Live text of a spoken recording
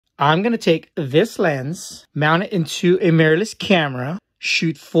I'm going to take this lens, mount it into a mirrorless camera,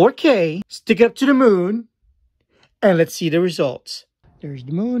 shoot 4K, stick it up to the moon, and let's see the results. There's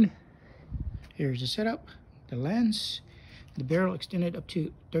the moon. Here's the setup, the lens, the barrel extended up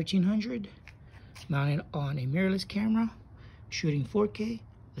to 1300, mounted on a mirrorless camera, shooting 4K.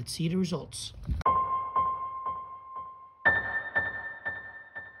 Let's see the results.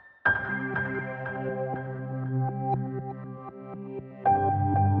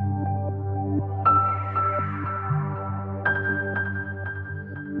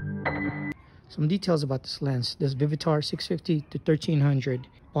 Some details about this lens. This Vivitar 650-1300.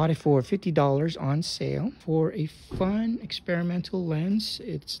 Bought it for $50 on sale. For a fun experimental lens,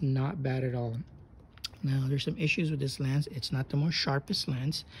 it's not bad at all. Now, there's some issues with this lens. It's not the most sharpest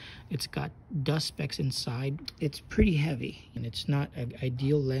lens. It's got dust specks inside. It's pretty heavy, and it's not an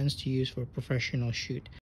ideal lens to use for a professional shoot.